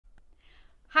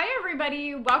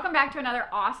everybody, welcome back to another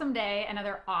awesome day,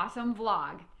 another awesome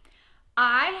vlog.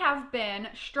 I have been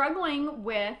struggling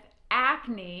with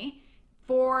acne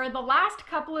for the last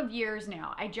couple of years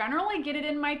now. I generally get it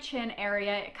in my chin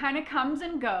area. It kind of comes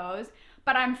and goes,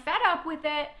 but I'm fed up with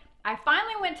it. I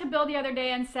finally went to Bill the other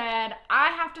day and said, I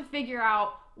have to figure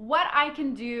out what I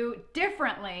can do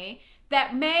differently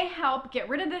that may help get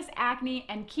rid of this acne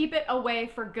and keep it away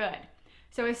for good.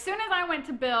 So as soon as I went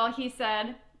to Bill, he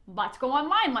said, let's go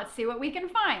online, let's see what we can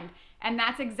find. And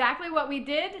that's exactly what we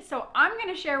did. So I'm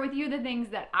gonna share with you the things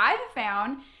that I've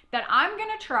found that I'm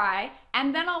gonna try,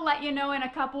 and then I'll let you know in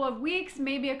a couple of weeks,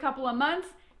 maybe a couple of months,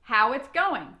 how it's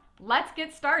going. Let's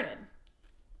get started.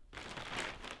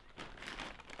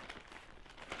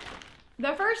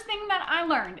 The first thing that I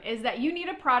learned is that you need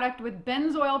a product with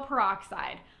benzoyl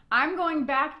peroxide. I'm going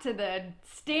back to the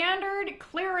standard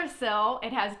Clearasil.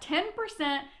 It has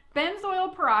 10%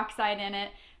 benzoyl peroxide in it.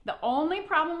 The only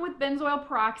problem with benzoyl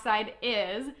peroxide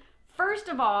is, first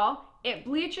of all, it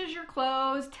bleaches your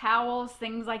clothes, towels,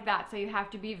 things like that. So you have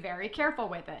to be very careful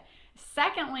with it.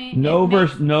 Secondly, no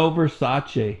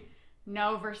Versace.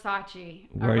 No Versace.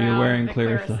 Where you're wearing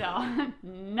Clearasil.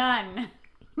 None.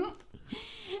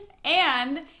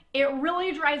 And it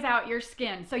really dries out your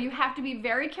skin. So you have to be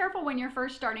very careful when you're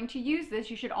first starting to use this.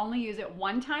 You should only use it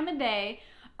one time a day.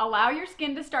 Allow your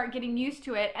skin to start getting used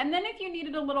to it. And then if you need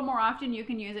it a little more often, you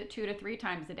can use it 2 to 3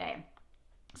 times a day.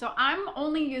 So I'm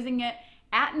only using it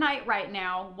at night right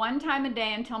now, one time a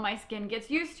day until my skin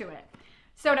gets used to it.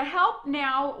 So to help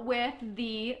now with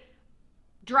the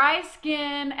dry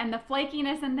skin and the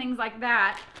flakiness and things like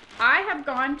that, I have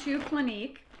gone to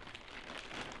Clinique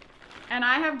and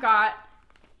I have got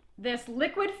this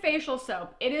liquid facial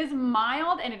soap. It is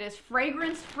mild and it is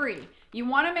fragrance free. You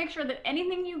want to make sure that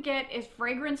anything you get is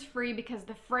fragrance free because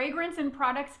the fragrance in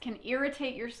products can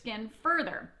irritate your skin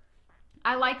further.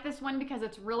 I like this one because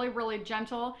it's really, really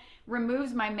gentle,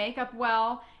 removes my makeup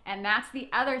well, and that's the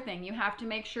other thing. You have to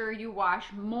make sure you wash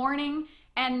morning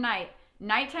and night.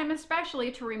 Nighttime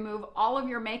especially, to remove all of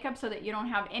your makeup so that you don't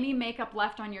have any makeup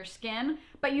left on your skin,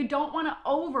 but you don't want to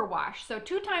overwash. So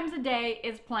 2 times a day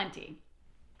is plenty.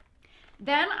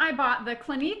 Then I bought the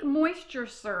Clinique Moisture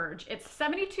Surge. It's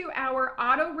 72-hour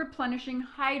auto-replenishing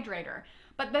hydrator.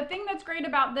 But the thing that's great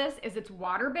about this is it's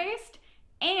water-based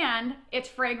and it's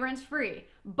fragrance-free,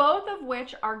 both of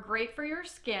which are great for your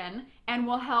skin and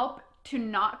will help to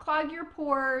not clog your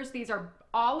pores.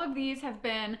 All of these have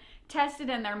been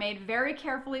tested and they're made very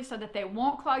carefully so that they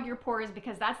won't clog your pores,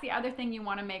 because that's the other thing you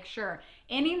want to make sure.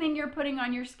 Anything you're putting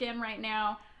on your skin right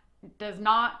now does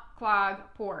not clog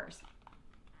pores.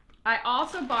 I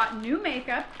also bought new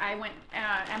makeup. I went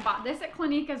and bought this at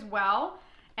Clinique as well.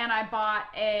 And I bought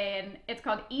it's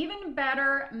called Even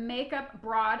Better Makeup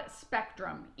Broad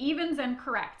Spectrum, evens and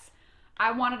corrects.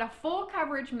 I wanted a full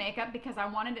coverage makeup because I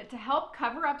wanted it to help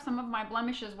cover up some of my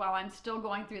blemishes while I'm still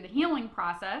going through the healing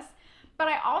process. But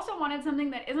I also wanted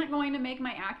something that isn't going to make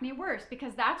my acne worse,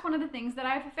 because that's one of the things that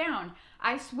I've found.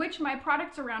 I switch my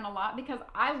products around a lot because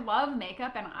I love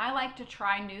makeup and I like to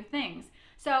try new things.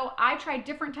 So I try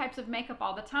different types of makeup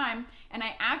all the time, and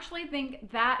I actually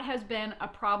think that has been a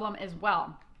problem as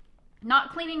well.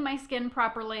 Not cleaning my skin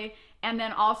properly, and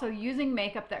then also using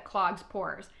makeup that clogs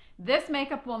pores. This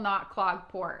makeup will not clog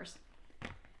pores.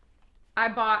 I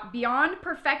bought Beyond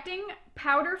Perfecting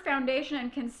Powder Foundation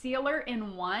and Concealer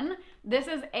in one. This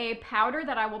is a powder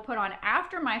that I will put on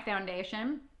after my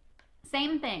foundation.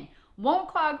 Same thing. Won't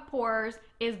clog pores,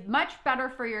 is much better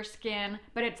for your skin,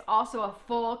 but it's also a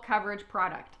full coverage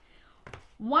product.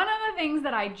 One of the things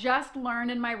that I just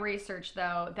learned in my research,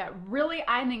 though, that really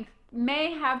I think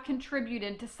may have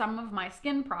contributed to some of my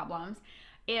skin problems,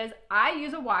 is I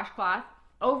use a washcloth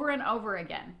over and over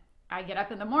again. I get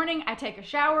up in the morning, I take a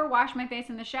shower, wash my face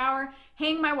in the shower,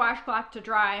 hang my washcloth to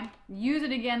dry, use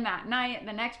it again that night.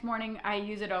 The next morning, I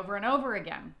use it over and over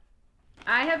again.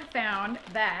 I have found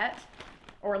that,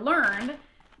 or learned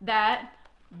that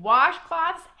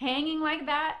washcloths hanging like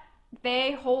that,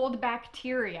 they hold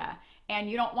bacteria. And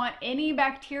you don't want any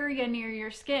bacteria near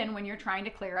your skin when you're trying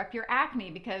to clear up your acne,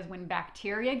 because when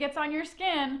bacteria gets on your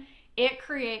skin, it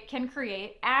can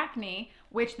create acne,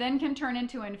 which then can turn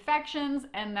into infections,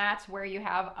 and that's where you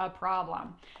have a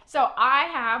problem. So I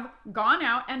have gone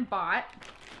out and bought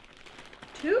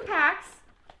 2 packs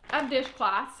of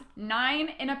dishcloths,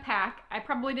 9 in a pack. I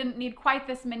probably didn't need quite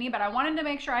this many, but I wanted to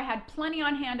make sure I had plenty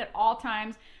on hand at all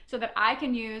times so that I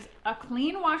can use a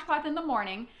clean washcloth in the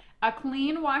morning, a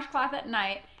clean washcloth at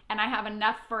night, and I have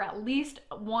enough for at least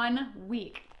 1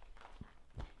 week.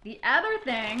 The other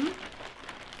thing,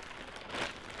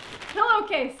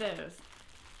 pillowcases.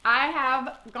 I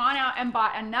have gone out and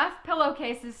bought enough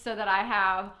pillowcases so that I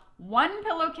have one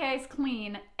pillowcase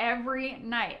clean every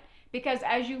night. Because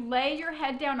as you lay your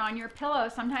head down on your pillow,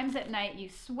 sometimes at night you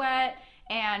sweat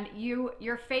and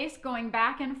your face going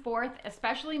back and forth,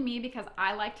 especially me because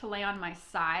I like to lay on my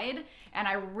side and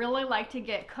I really like to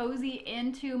get cozy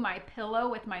into my pillow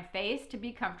with my face to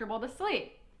be comfortable to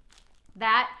sleep.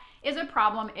 That is a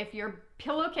problem if your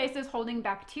pillowcase is holding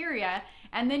bacteria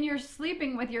and then you're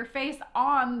sleeping with your face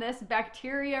on this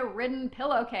bacteria-ridden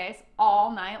pillowcase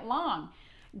all night long.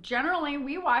 Generally,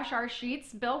 we wash our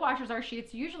sheets. Bill washes our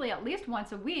sheets usually at least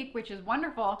once a week, which is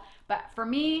wonderful. But for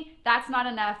me, that's not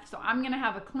enough. So I'm going to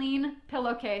have a clean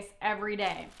pillowcase every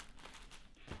day.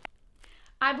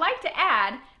 I'd like to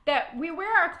add that we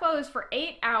wear our clothes for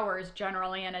 8 hours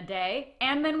generally in a day,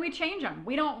 and then we change them.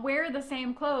 We don't wear the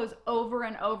same clothes over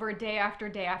and over day after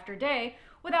day after day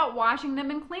without washing them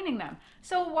and cleaning them.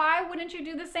 So why wouldn't you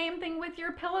do the same thing with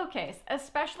your pillowcase,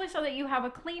 especially so that you have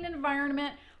a clean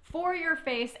environment for your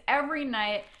face every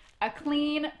night? A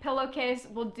clean pillowcase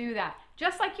will do that,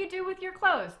 just like you do with your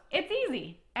clothes. It's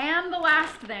easy. And the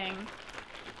last thing,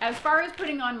 as far as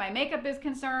putting on my makeup is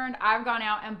concerned, I've gone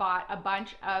out and bought a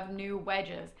bunch of new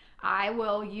wedges. I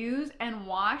will use and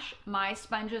wash my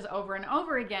sponges over and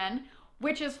over again,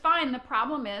 which is fine. The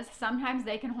problem is sometimes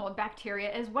they can hold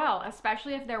bacteria as well,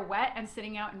 especially if they're wet and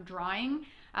sitting out and drying.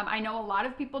 I know a lot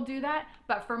of people do that,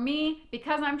 but for me,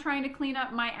 because I'm trying to clean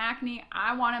up my acne,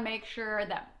 I want to make sure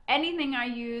that anything I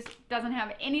use doesn't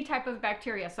have any type of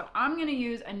bacteria. So I'm going to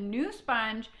use a new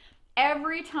sponge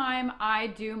every time I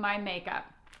do my makeup.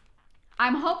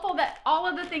 I'm hopeful that all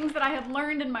of the things that I have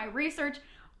learned in my research,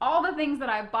 all the things that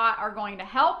I've bought are going to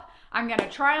help. I'm going to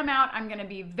try them out. I'm going to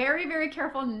be very, very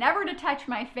careful never to touch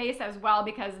my face as well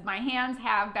because my hands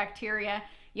have bacteria.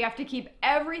 You have to keep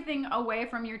everything away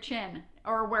from your chin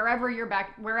or wherever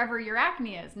your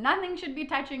acne is. Nothing should be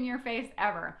touching your face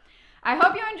ever. I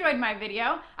hope you enjoyed my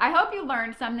video. I hope you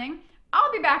learned something.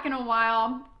 I'll be back in a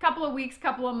while, couple of weeks,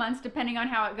 couple of months, depending on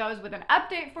how it goes, with an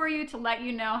update for you to let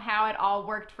you know how it all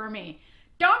worked for me.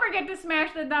 Don't forget to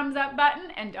smash the thumbs up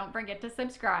button and don't forget to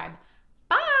subscribe.